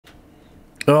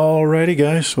Alrighty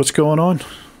guys, what's going on?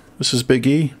 This is Big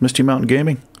E, Misty Mountain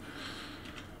Gaming.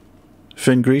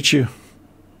 Finn greets you.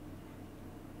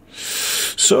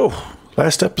 So,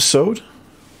 last episode,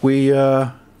 we,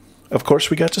 of course,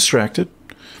 we got distracted.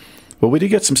 Well, we did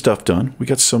get some stuff done. We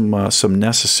got some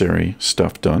necessary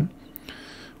stuff done.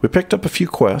 We picked up a few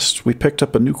quests. We picked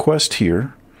up a new quest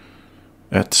here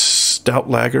at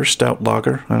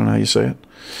Stoutlager, I don't know how you say it,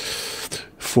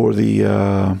 for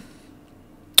the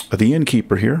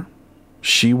innkeeper here.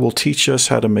 She will teach us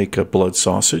how to make a blood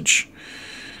sausage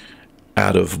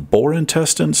out of boar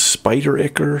intestines, spider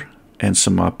ichor, and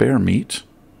some bear meat.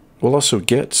 We'll also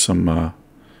get some,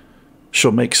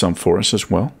 she'll make some for us as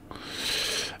well.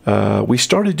 We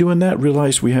started doing that,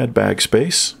 realized we had bag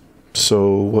space.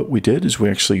 So what we did is we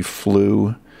actually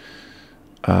flew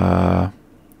to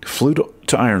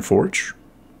Ironforge,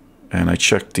 and I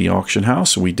checked the auction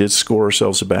house, and we did score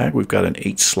ourselves a bag. We've got an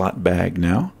 8-slot bag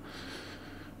now,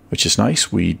 which is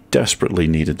nice. We desperately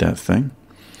needed that thing.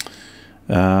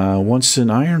 Once in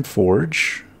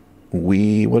Ironforge,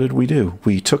 what did we do?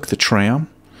 We took the tram.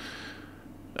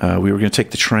 We were going to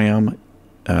take the tram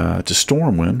to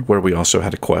Stormwind, where we also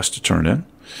had a quest to turn in.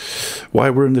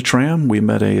 While we're in the tram, we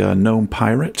met a gnome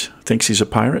pirate. Thinks he's a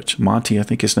pirate. Monty, I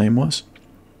think his name was.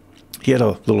 He had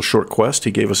a little short quest.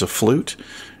 He gave us a flute.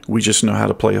 We just know how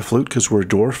to play a flute because we're a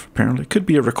dwarf, apparently. Could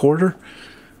be a recorder.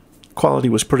 Quality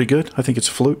was pretty good. I think it's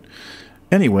a flute.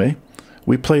 Anyway,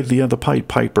 we played the Pied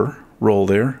Piper role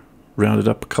there. Rounded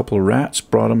up a couple of rats,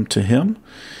 brought them to him.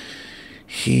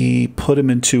 He put him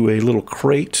into a little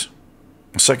crate.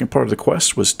 The second part of the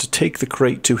quest was to take the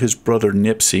crate to his brother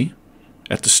Nipsey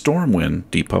at the Stormwind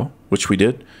depot, which we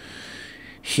did.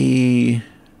 He,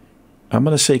 I'm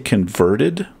going to say,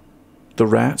 converted the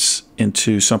rats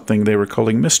into something they were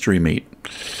calling mystery meat,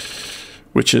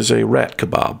 which is a rat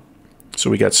kebab. So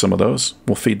we got some of those.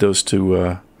 We'll feed those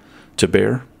to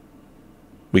Bear.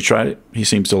 We tried it. He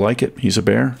seems to like it. He's a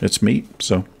bear. It's meat.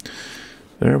 So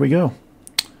there we go.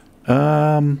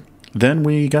 Then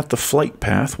we got the flight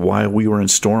path while we were in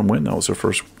Stormwind. That was our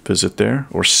first visit there,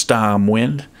 or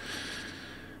Stormwind,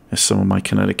 as some of my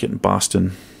Connecticut and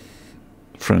Boston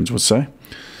friends would say.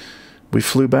 We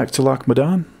flew back to Loch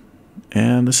Madan,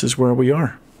 and this is where we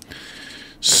are.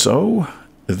 So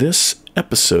this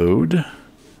episode,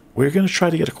 we're going to try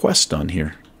to get a quest done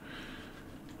here.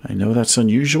 I know that's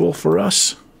unusual for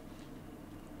us.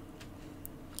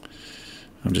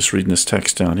 I'm just reading this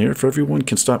text down here. If everyone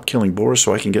can stop killing boars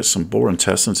so I can get some boar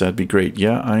intestines, that'd be great.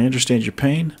 Yeah, I understand your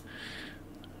pain.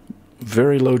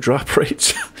 Very low drop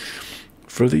rates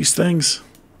for these things.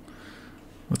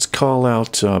 Let's call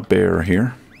out Bear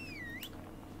here.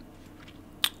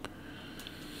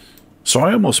 So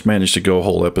I almost managed to go a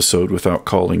whole episode without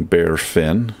calling Bear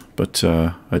Finn, but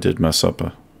I did mess up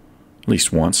at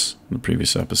least once in the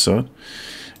previous episode.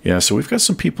 Yeah, so we've got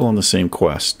some people on the same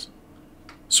quest.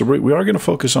 So we are going to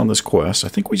focus on this quest. I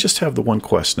think we just have the one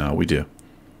quest now. We do.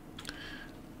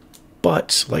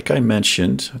 But, like I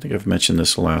mentioned, I think I've mentioned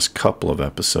this the last couple of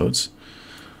episodes,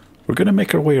 we're going to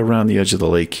make our way around the edge of the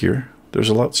lake here. There's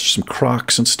some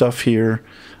crocs and stuff here.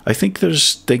 I think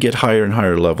they get higher and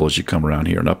higher level as you come around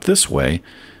here. And up this way,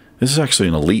 this is actually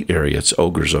an elite area. It's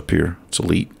ogres up here. It's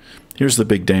elite. Here's the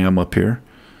big dam up here,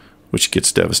 which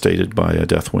gets devastated by a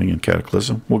Deathwing and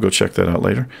Cataclysm. We'll go check that out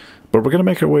later. But we're going to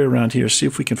make our way around here, see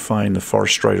if we can find the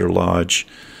Farstrider Lodge,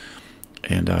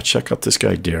 and check out this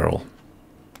guy Daryl,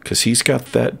 because he's got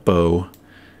that bow,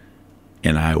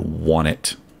 and I want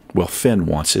it. Well, Finn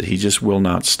wants it. He just will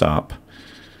not stop.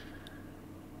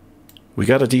 We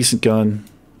got a decent gun.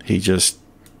 He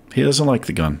doesn't like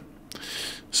the gun.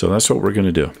 So that's what we're going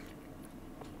to do.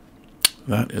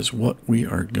 That is what we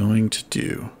are going to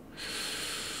do.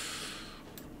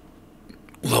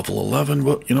 Level 11.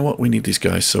 Well, you know what? We need these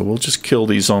guys, so we'll just kill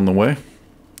these on the way.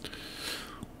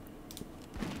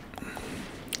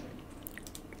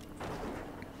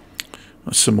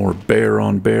 Some more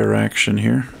bear-on-bear action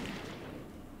here.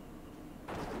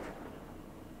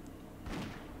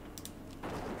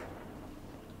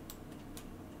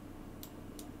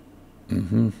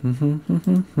 Oh,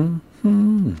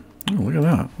 look at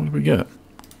that. What do we get?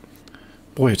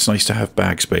 Boy, it's nice to have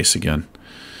bag space again.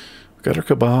 We got our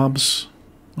kebabs.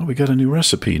 Oh, we got a new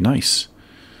recipe. Nice.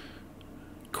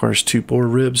 Requires 2 boar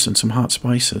ribs and some hot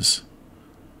spices.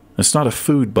 It's not a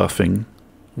food buffing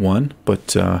one,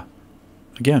 but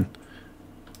again,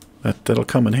 that'll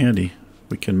come in handy.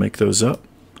 We can make those up.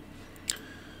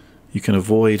 You can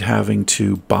avoid having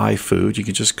to buy food. You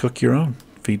can just cook your own.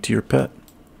 Feed to your pet.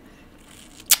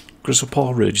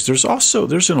 Grizzlepaw Ridge.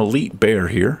 There's an elite bear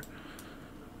here.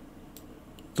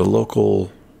 The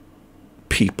local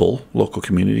people, local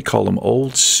community, call him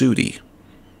Old Sooty.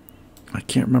 I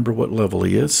can't remember what level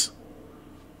he is.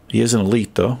 He is an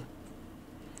elite, though.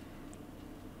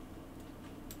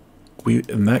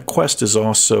 And that quest is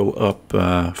also up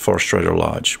Farstrider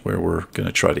Lodge, where we're going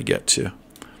to try to get to.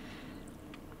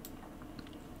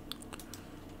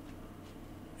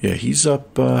 Yeah, he's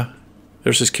up...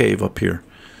 there's his cave up here.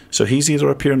 So he's either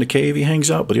up here in the cave he hangs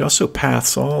out, but he also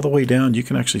paths all the way down. You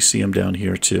can actually see him down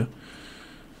here, too.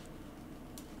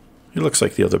 He looks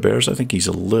like the other bears. I think he's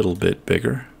a little bit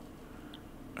bigger.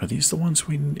 Are these the ones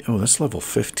we... Oh, that's level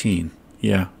 15.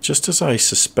 Yeah, just as I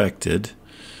suspected.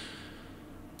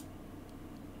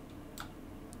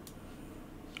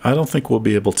 I don't think we'll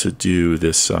be able to do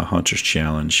this Hunter's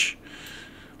Challenge.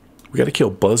 We got to kill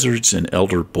buzzards and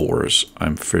elder boars,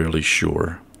 I'm fairly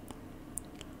sure.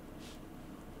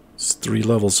 It's 3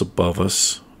 levels above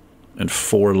us and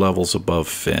 4 levels above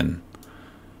Finn.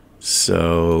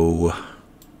 So...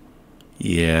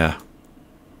 yeah,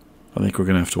 I think we're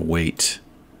going to have to wait.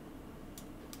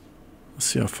 Let's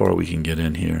see how far we can get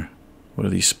in here. What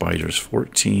are these spiders?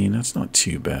 14, that's not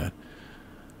too bad.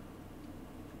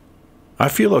 I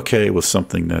feel okay with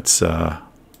something that's 2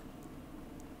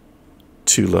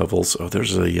 levels. Oh,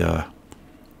 there's a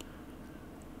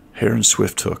Heron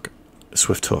Swift Hook.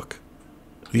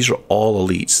 These are all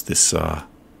elites, this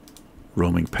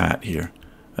roaming Pat here.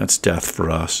 That's death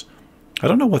for us. I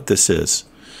don't know what this is.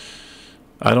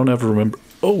 I don't ever remember.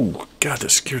 Oh, God,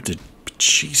 that scared the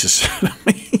Jesus out of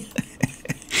me.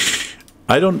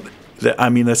 I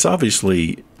mean, that's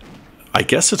obviously, I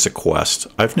guess it's a quest.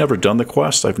 I've never done the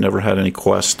quest. I've never had any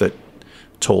quest that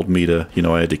told me to, you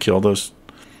know, I had to kill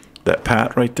that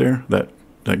Pat right there,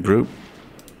 that group.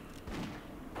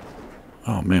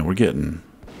 Oh, man, we're getting,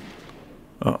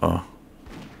 we're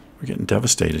getting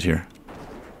devastated here.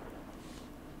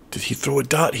 Did he throw a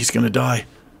dot? He's going to die.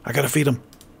 I got to feed him.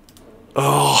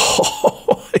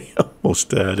 Oh, I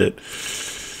almost had it.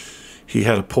 He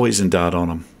had a poison dot on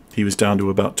him. He was down to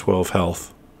about 12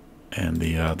 health. And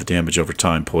the damage over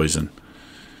time poison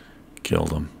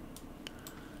killed him.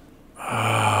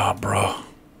 Ah, bro.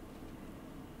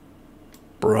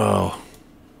 Bro.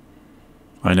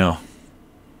 I know.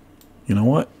 You know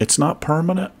what? It's not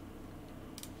permanent.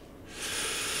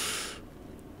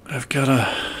 I've got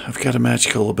a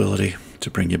magical ability to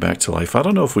bring you back to life. I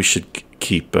don't know if we should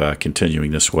keep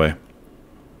continuing this way.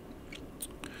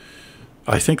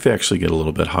 I think they actually get a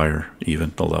little bit higher,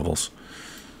 even the levels.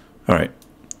 All right,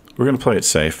 we're going to play it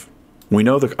safe. We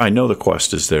know I know the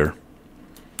quest is there.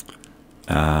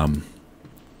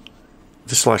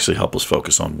 This will actually help us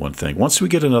focus on one thing. Once we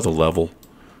get another level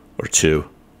or 2,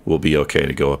 we'll be okay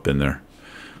to go up in there.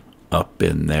 Up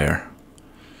in there.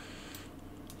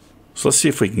 So let's see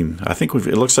if we can. I think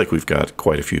it looks like we've got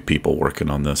quite a few people working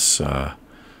on this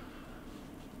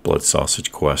blood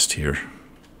sausage quest here.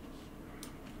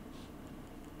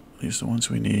 These are the ones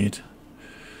we need.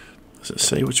 Does it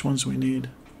say which ones we need?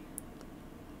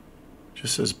 It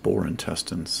just says boar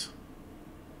intestines.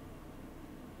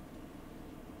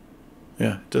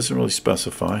 Yeah, it doesn't really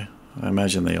specify. I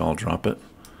imagine they all drop it.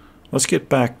 Let's get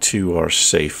back to our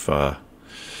safe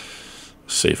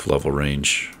level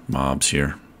range mobs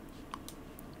here.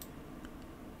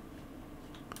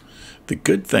 The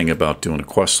good thing about doing a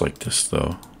quest like this,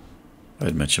 though, I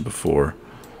had mentioned before,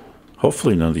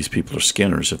 hopefully none of these people are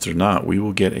skinners. If they're not, we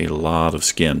will get a lot of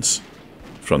skins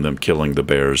from them killing the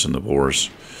bears and the boars.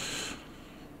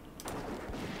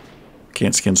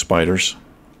 Can't skin spiders,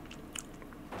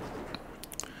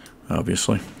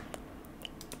 obviously.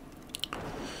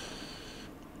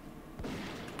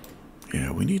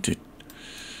 Yeah, we need to...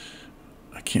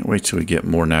 I can't wait till we get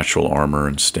more natural armor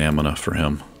and stamina for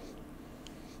him.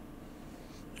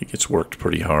 He gets worked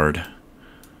pretty hard.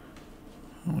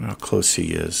 I wonder how close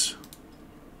he is.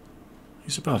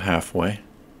 He's about halfway.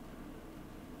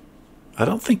 I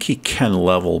don't think he can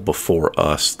level before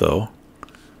us, though.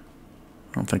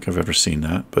 I don't think I've ever seen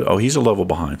that. But oh, he's a level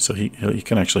behind, so he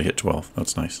can actually hit 12.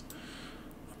 That's nice.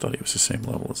 I thought he was the same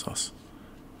level as us.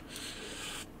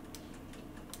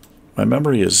 My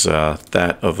memory is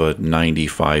that of a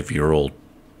 95-year-old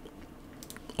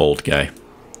old guy.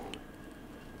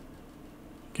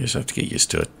 Guess I have to get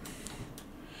used to it.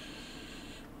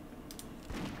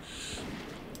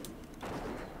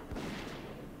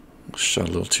 Shot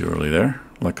a little too early there.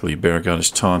 Luckily, Bear got his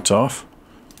taunt off.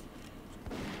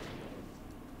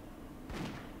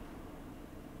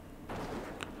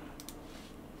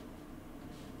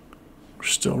 We're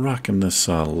still rocking this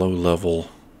low-level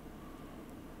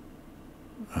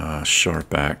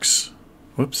sharp axe.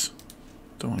 Whoops.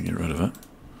 Don't want to get rid of it.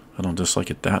 I don't dislike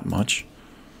it that much.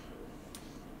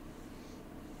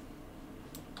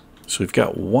 So we've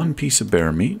got one piece of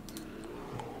bear meat.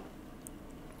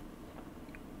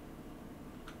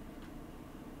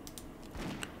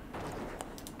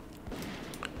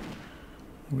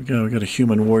 We got a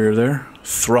human warrior there.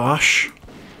 Throsh.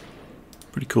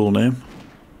 Pretty cool name.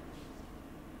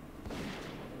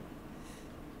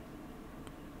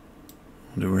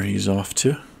 Wonder where he's off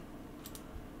to.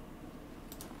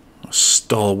 A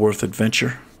stalwart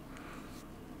adventure.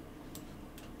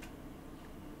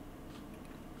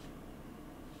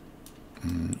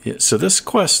 Yeah, so this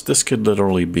quest, this could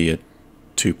literally be a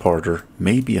two-parter,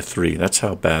 maybe a three. That's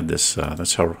how bad this,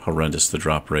 that's how horrendous the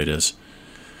drop rate is.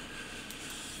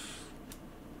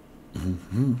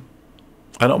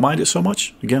 I don't mind it so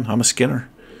much. Again, I'm a skinner,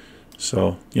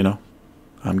 so you know,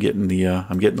 I'm getting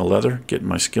the leather, getting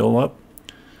my skill up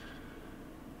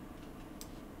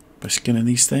by skinning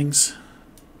these things.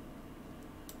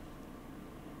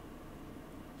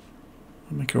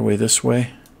 We'll make our way this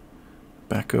way,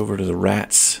 back over to the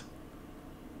rats.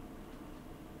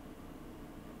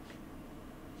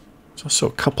 There's also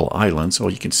a couple islands. Oh,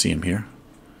 you can see them here.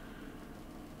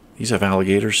 These have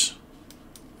alligators.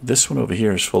 This one over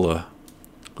here is full of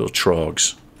little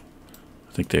trogs.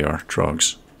 I think they are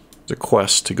trogs. There's a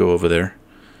quest to go over there,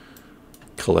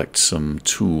 collect some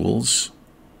tools.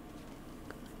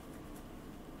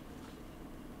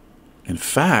 In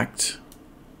fact,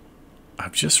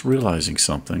 I'm just realizing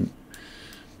something.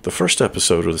 The first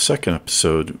episode or the second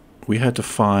episode, we had to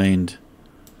find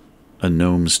a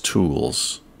gnome's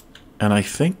tools. And I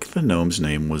think the gnome's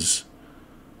name was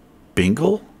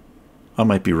Bingle? I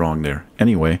might be wrong there.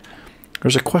 Anyway,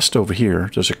 there's a quest over here.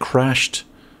 There's a crashed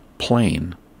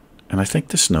plane. And I think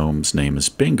this gnome's name is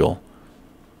Bingle.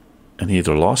 And he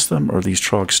either lost them or these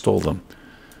trogs stole them.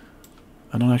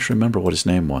 I don't actually remember what his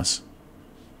name was.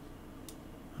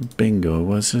 Bingo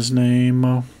was his name.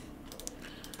 Oh.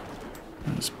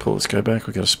 Let's pull this guy back.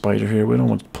 We got a spider here. We don't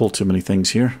want to pull too many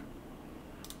things here.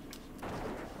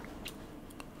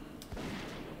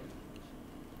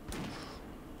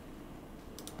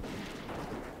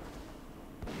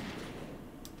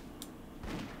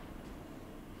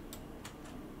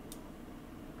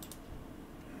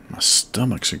 My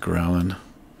stomach's a growling.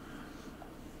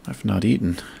 I've not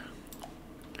eaten.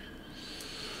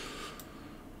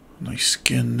 Nice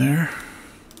skin there.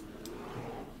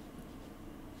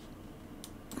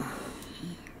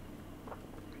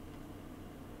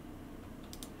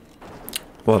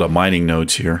 A lot of mining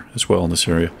nodes here as well in this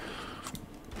area.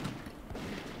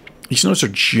 These nodes are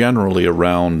generally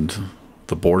around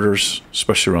the borders,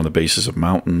 especially around the bases of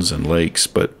mountains and lakes,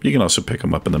 but you can also pick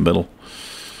them up in the middle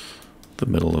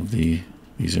of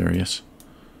these areas.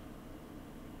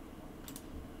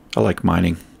 I like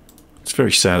mining. It's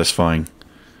very satisfying.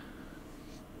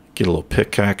 Get a little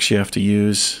pickaxe you have to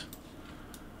use.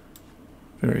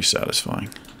 Very satisfying.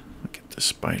 Look at this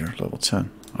spider, level 10.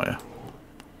 Oh yeah.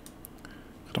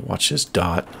 Gotta watch his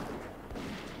dot.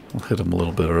 I'll hit him a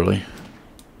little bit early.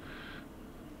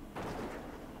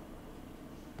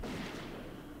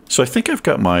 So I think I've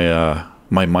got my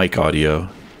my mic audio.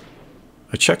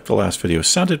 I checked the last video.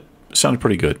 Sounded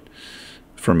pretty good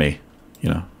for me.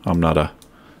 You know, I'm not a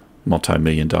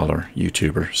multi-million-dollar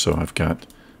YouTuber, so I've got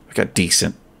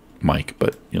decent mic,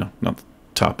 but you know, not the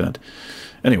top end.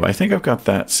 Anyway, I think I've got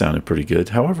that sounded pretty good.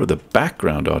 However, the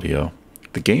background audio,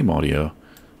 the game audio,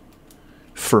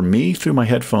 for me through my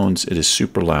headphones, it is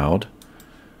super loud.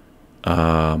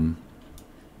 But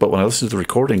when I listen to the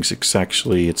recordings,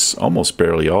 it's almost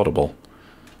barely audible.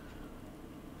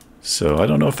 So I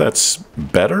don't know if that's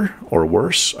better or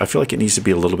worse. I feel like it needs to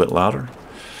be a little bit louder.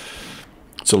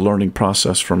 It's a learning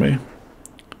process for me.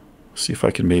 See if I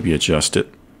can maybe adjust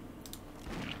it.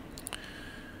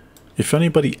 If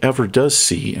anybody ever does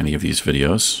see any of these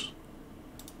videos,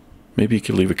 maybe you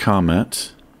could leave a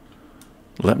comment.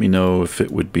 Let me know if it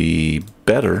would be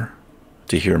better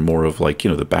to hear more of, like,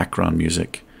 you know, the background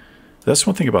music. That's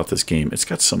one thing about this game. It's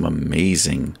got some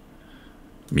amazing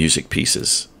music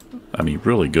pieces. I mean,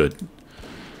 really good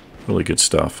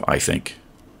stuff, I think.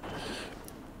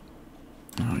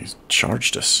 Oh, he's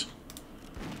charged us.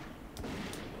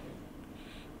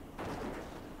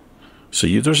 So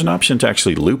there's an option to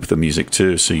actually loop the music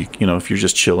too. So you know, if you're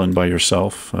just chilling by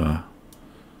yourself,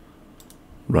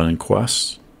 running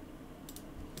quests,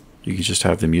 you can just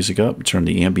have the music up and turn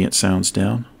the ambient sounds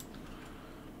down.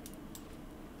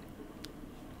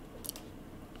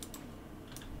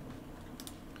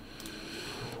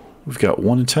 We've got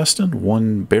one intestine,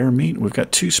 one bear meat. We've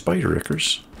got 2 spider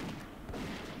ichors.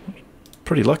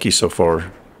 Pretty lucky so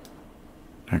far,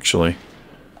 actually.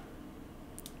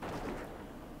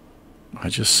 I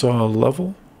just saw a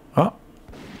level. Oh.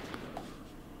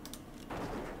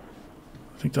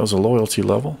 think that was a loyalty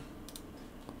level.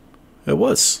 It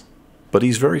was. But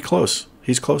he's very close.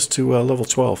 He's close to level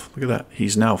 12. Look at that.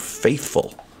 He's now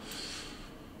faithful.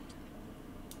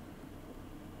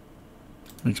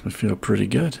 Makes me feel pretty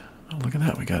good. Oh, look at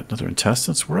that. We got another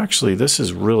intestines. We're actually, this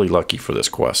is really lucky for this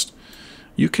quest.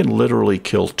 You can literally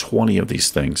kill 20 of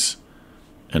these things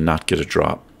and not get a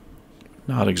drop.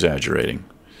 Not exaggerating.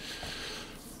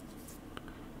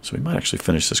 So we might actually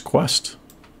finish this quest.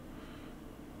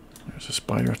 There's a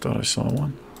spider. I thought I saw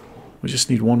one. We just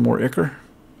need one more ichor.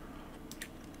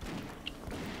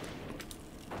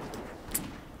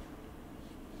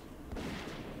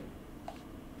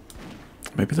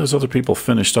 Maybe those other people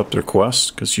finished up their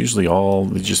quest, because usually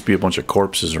there'd just be a bunch of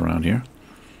corpses around here.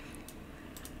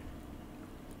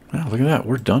 Wow, look at that.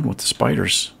 We're done with the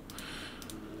spiders.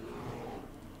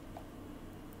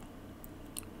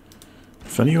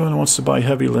 If anyone wants to buy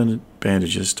heavy linen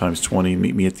bandages times 20,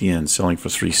 meet me at the end, selling for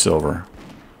 3 silver.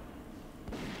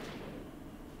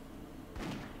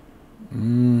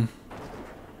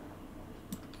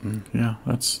 Yeah,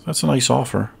 that's a nice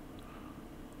offer.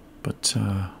 But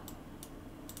I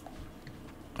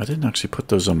didn't actually put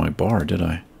those on my bar, did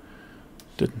I?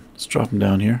 Didn't. Let's drop them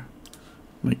down here.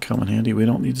 Might come in handy. We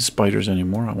don't need the spiders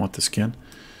anymore. I want the skin.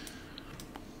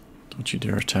 Don't you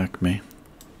dare attack me.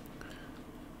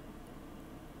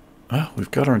 Ah,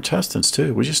 we've got our intestines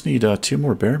too. We just need 2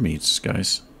 more bear meats,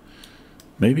 guys.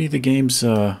 Maybe the game's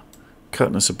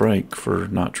cutting us a break for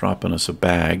not dropping us a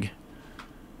bag.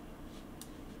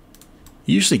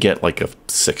 You usually get like a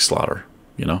 6 slaughter,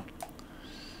 you know,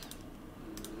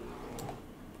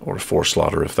 or a 4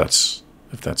 slaughter if that's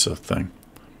a thing.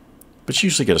 But you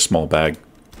usually get a small bag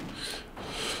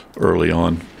early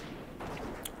on.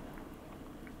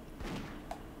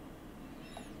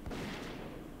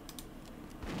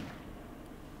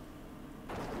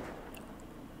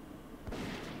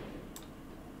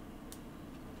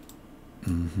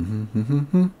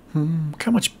 Look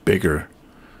how much bigger.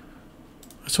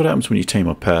 That's what happens when you tame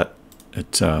a pet.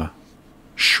 It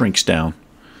shrinks down.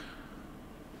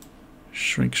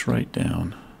 Shrinks right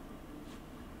down.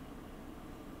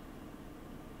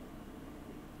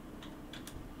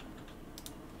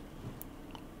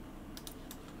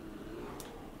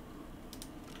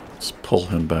 Let's pull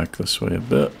him back this way a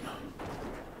bit.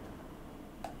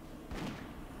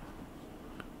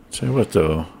 Tell you what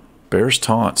though, Bear's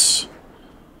taunts.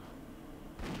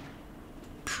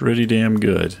 Pretty damn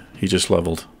good. He just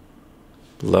leveled.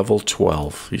 Level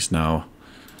 12. He's now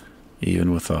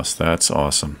even with us. That's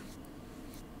awesome.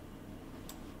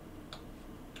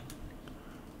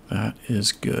 That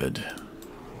is good.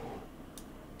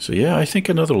 So yeah, I think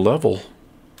another level.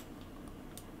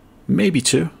 Maybe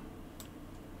 2.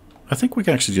 I think we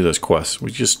can actually do those quests.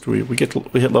 We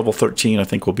hit level 13. I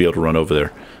think we'll be able to run over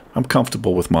there. I'm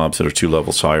comfortable with mobs that are 2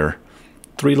 levels higher.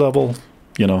 3 level,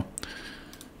 you know,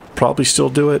 probably still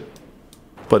do it.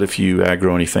 But if you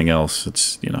aggro anything else,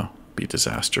 it's, you know, be a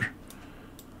disaster.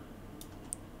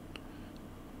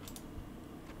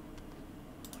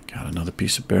 Got another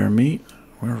piece of bear meat.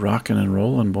 We're rocking and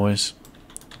rolling, boys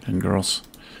and girls.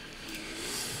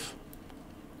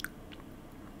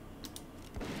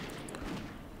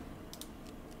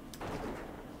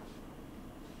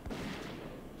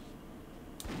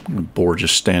 A boar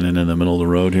just standing in the middle of the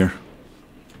road here.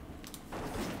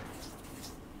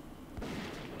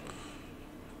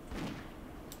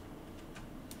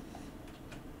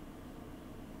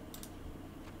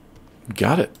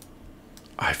 Got it.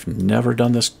 I've never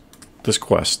done this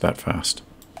quest that fast.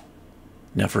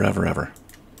 Never, ever, ever.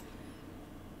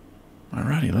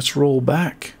 Alrighty, let's roll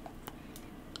back.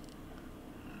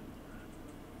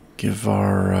 Give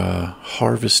our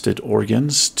harvested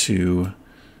organs to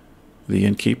the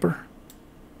innkeeper.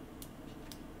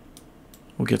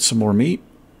 We'll get some more meat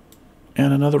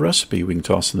and another recipe we can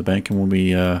toss in the bank. And when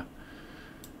we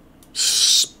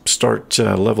start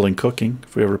leveling cooking,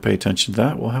 if we ever pay attention to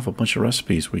that, we'll have a bunch of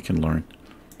recipes we can learn.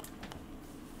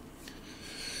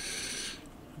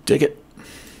 Dig it.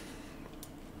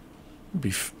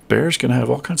 Bear's gonna have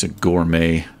all kinds of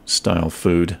gourmet style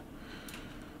food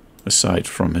aside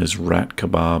from his rat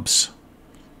kebabs.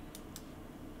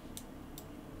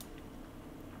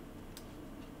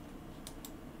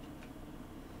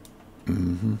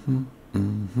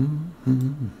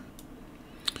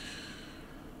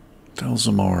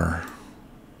 Delzamar.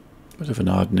 Bit of an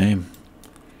odd name.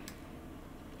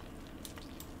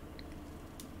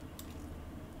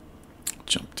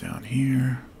 Jump down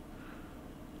here.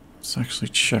 Let's actually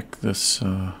check this.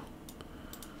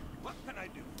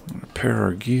 Repair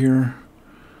our gear.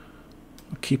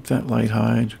 We'll keep that light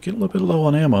hide. Get a little bit low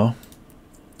on ammo.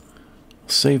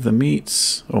 Save the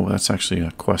meats. Oh, that's actually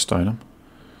a quest item.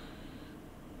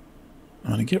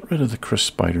 I'm going to get rid of the crisp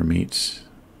spider meats.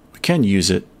 We can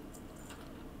use it.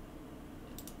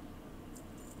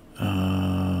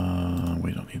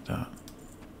 We don't need that.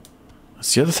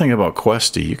 That's the other thing about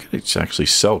Questy. You can actually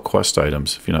sell quest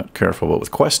items if you're not careful. But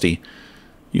with Questy,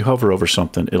 you hover over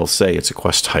something, it'll say it's a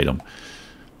quest item.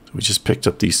 So we just picked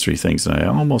up these 3 things, and I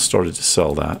almost started to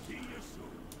sell that.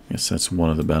 I guess that's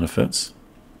one of the benefits.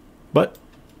 But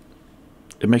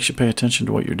it makes you pay attention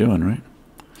to what you're doing, right?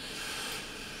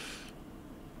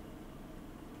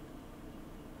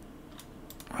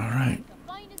 All right.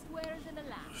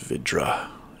 Vidra.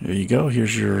 There you go.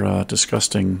 Here's your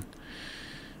disgusting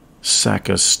sack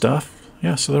of stuff.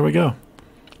 Yeah, so there we go.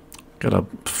 Got a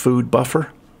food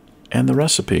buffer and the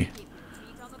recipe.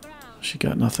 She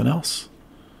got nothing else.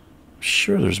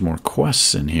 Sure, there's more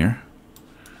quests in here.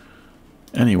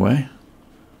 Anyway,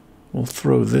 we'll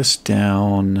throw this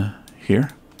down here.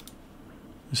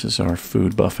 This is our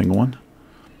food buffing one.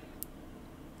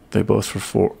 They both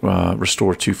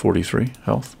restore 243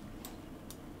 health.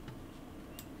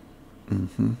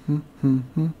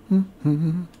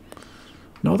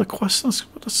 No other quests?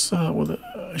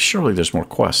 Surely there's more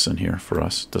quests in here for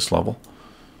us at this level.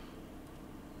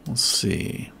 Let's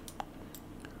see.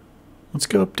 Let's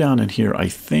go up down in here. I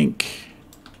think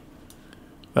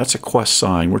that's a quest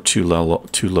sign. We're too low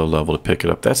level to pick it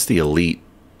up. That's the elite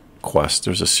quest.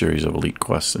 There's a series of elite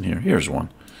quests in here. Here's one.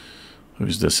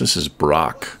 Who's this? This is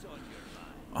Brock.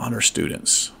 Honor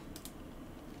students.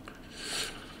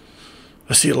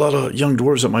 I see a lot of young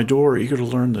dwarves at my door eager to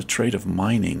learn the trade of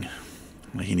mining.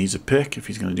 He needs a pick if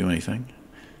he's going to do anything.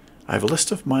 I have a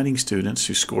list of mining students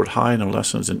who scored high in their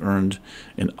lessons and earned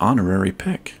an honorary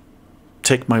pick.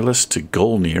 Take my list to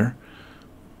Golnir,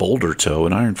 Boulder Toe,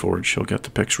 and Ironforge. He'll get the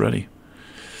picks ready.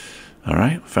 All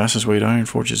right. Fastest way to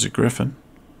Ironforge is a Griffin.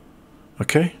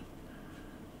 Okay.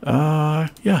 Yeah.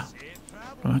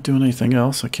 We're not doing anything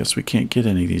else. I guess we can't get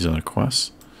any of these other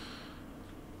quests.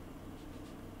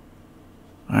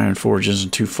 Ironforge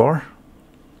isn't too far.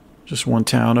 Just one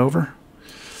town over.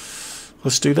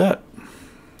 Let's do that.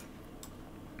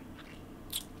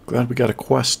 Glad we got a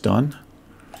quest done.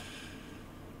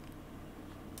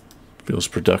 Feels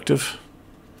productive.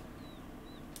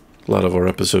 A lot of our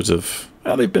episodes have,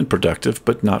 well, they've been productive,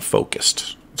 but not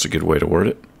focused. It's a good way to word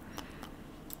it.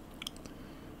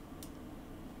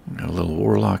 Got a little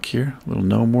warlock here, a little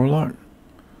gnome warlock.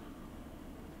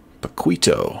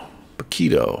 Paquito.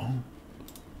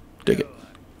 Dig it.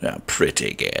 Yeah,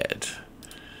 pretty good.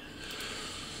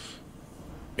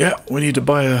 Yeah, we need to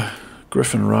buy a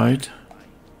Griffin ride.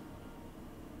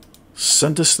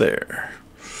 Send us there.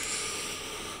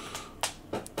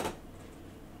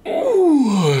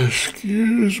 Oh,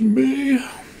 excuse me.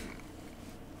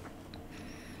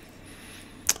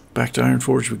 Back to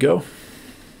Ironforge we go.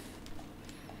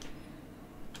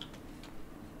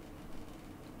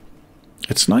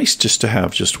 It's nice just to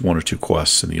have just 1 or 2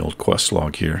 quests in the old quest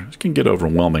log here. It can get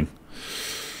overwhelming.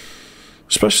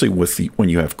 Especially with when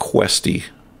you have Questy,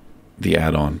 the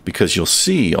add-on, because you'll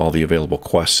see all the available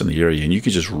quests in the area, and you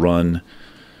could just run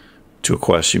to a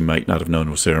quest you might not have known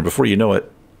was there. And before you know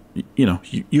it,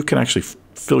 you can actually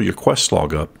fill your quest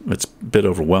log up. It's a bit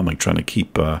overwhelming trying to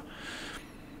keep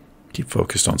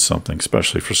focused on something,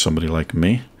 especially for somebody like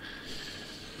me.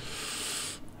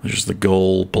 There's the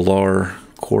Gol Balar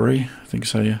Quarry, I think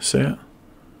is how you say it.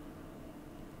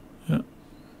 Yeah.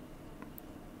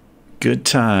 Good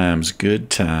times, good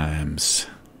times.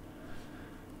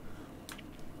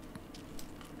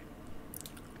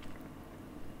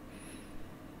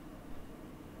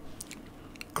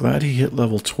 Glad he hit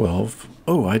level 12.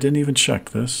 Oh, I didn't even check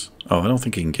this. Oh, I don't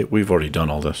think he can get... We've already done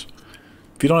all this.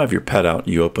 If you don't have your pet out,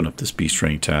 you open up this beast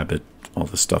training tab, all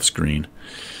the stuff's green.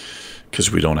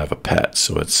 Because we don't have a pet,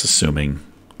 so it's assuming...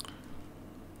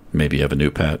 Maybe you have a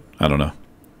new pet. I don't know.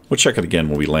 We'll check it again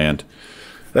when we land.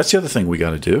 That's the other thing we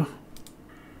got to do.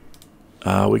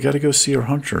 We got to go see our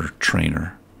hunter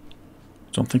trainer.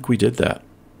 Don't think we did that.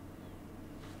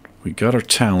 We got our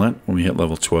talent when we hit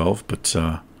level 12, but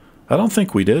I don't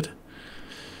think we did.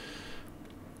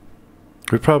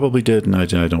 We probably did, and I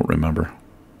don't remember.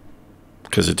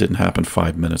 Because it didn't happen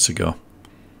 5 minutes ago.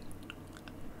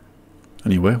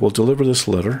 Anyway, we'll deliver this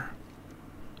letter.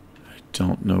 I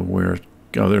don't know where...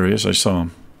 Oh, there he is. I saw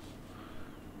him.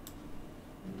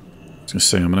 I was going to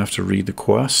say, I'm going to have to read the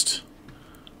quest.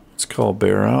 Let's call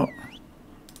Bear out.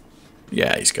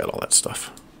 Yeah, he's got all that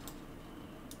stuff.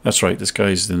 That's right. This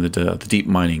guy's in the deep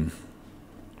mining...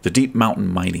 The Deep Mountain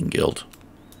Mining Guild.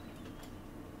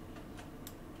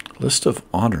 List of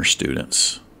honor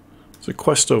students. There's a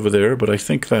quest over there, but I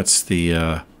think that's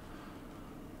the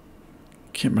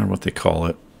can't remember what they call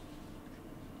it.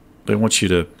 They want you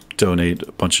to donate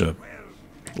a bunch of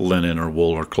linen or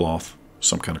wool or cloth,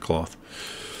 some kind of cloth.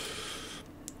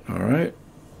 All right.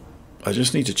 I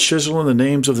just need to chisel in the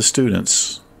names of the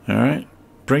students. All right.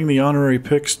 Bring the honorary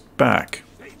picks back.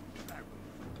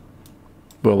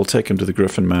 Well, we'll take him to the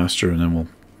Griffin Master and then we'll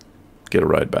get a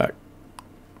ride back.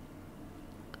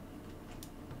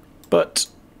 But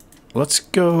let's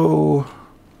go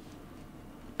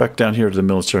back down here to the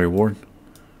military ward,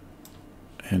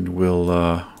 and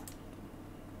we'll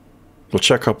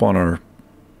check up on our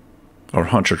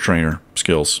hunter trainer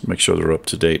skills. Make sure they're up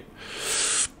to date.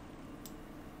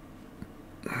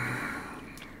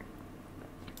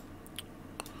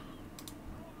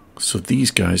 So these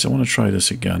guys, I want to try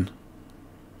this again.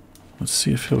 Let's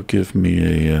see if he'll give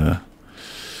me a.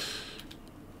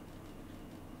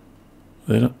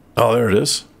 They don't. Oh, there it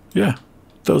is. Yeah,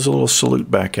 throws a little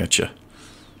salute back at you.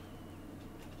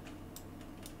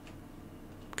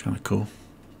 Kind of cool.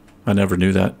 I never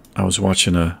knew that. I was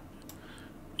watching a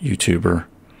YouTuber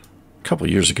a couple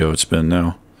years ago. It's been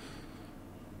now.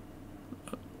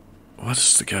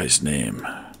 What's the guy's name?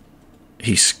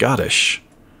 He's Scottish.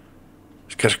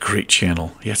 He's got a great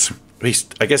channel. He had some.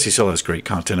 I guess he still has great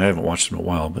content. I haven't watched him in a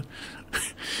while, but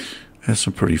has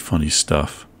some pretty funny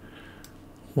stuff.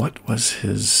 What was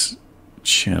his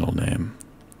channel name?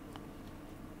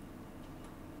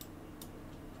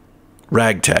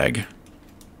 Ragtag.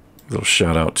 Little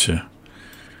shout out to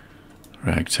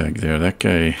Ragtag there. That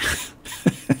guy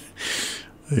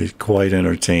is quite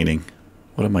entertaining.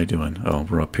 What am I doing? Oh,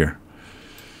 we're up here.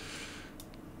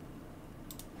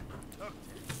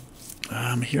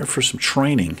 I'm here for some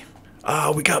training.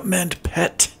 Ah, we got Mend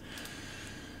Pet.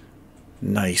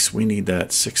 Nice. We need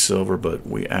that 6 silver, but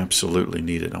we absolutely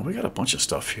need it. Now, we got a bunch of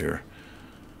stuff here.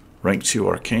 Rank 2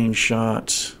 arcane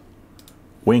shot.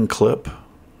 Wing clip.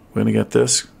 We're going to get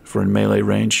this for in melee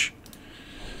range.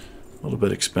 A little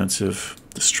bit expensive.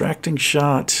 Distracting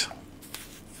shot.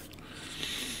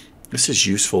 This is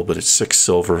useful, but it's 6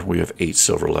 silver. We have 8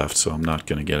 silver left, so I'm not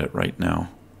going to get it right now.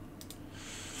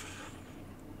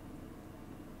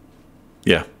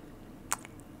 Yeah.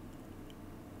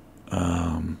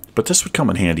 But this would come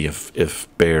in handy if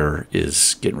Bear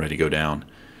is getting ready to go down,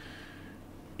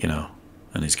 you know,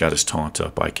 and he's got his taunt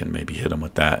up. I can maybe hit him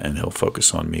with that, and he'll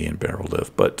focus on me, and Bear will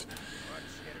live. But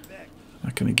I'm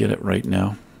not going to get it right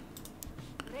now.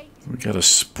 We got to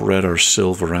spread our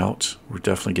silver out. We're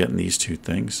definitely getting these 2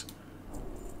 things.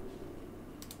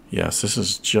 Yes, this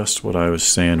is just what I was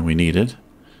saying we needed.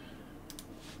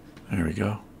 There we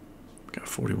go. Got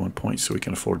 41 points, so we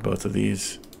can afford both of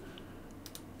these.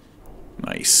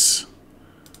 Nice.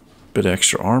 Bit of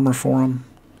extra armor for him.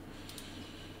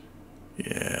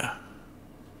 Yeah.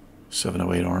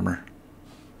 708 armor.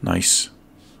 Nice.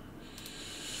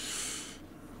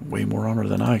 Way more armor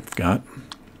than I've got.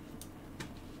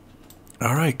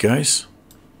 Alright, guys.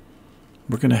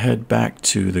 We're going to head back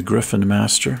to the Griffin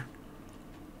Master.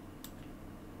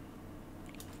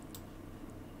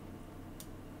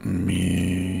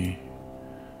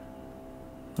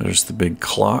 There's the big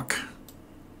clock.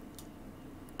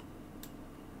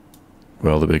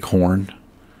 Well, the big horn.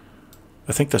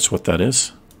 I think that's what that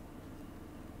is.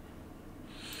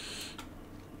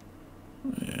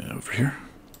 Yeah, over here.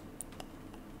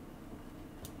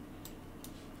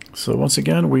 So once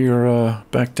again, we are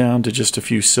back down to just a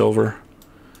few silver.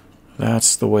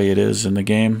 That's the way it is in the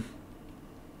game.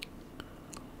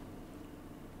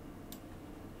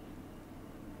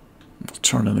 We'll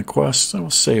turn in the quest. I will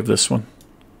save this one.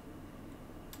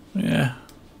 Yeah.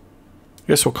 I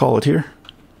guess we'll call it here.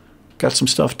 Got some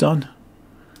stuff done.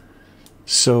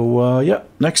 So yeah,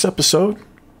 next episode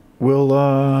we'll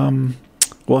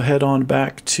head on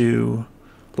back to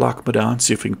Loch Madan,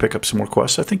 see if we can pick up some more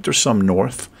quests. I think there's some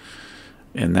north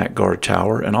in that guard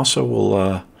tower, and also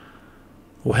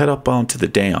we'll head up onto the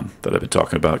dam that I've been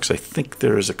talking about, because I think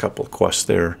there is a couple of quests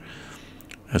there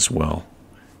as well.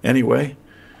 Anyway,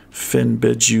 Finn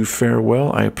bids you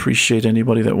farewell. I appreciate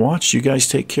anybody that watched. You guys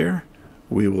take care.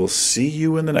 We will see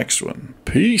you in the next one.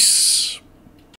 Peace.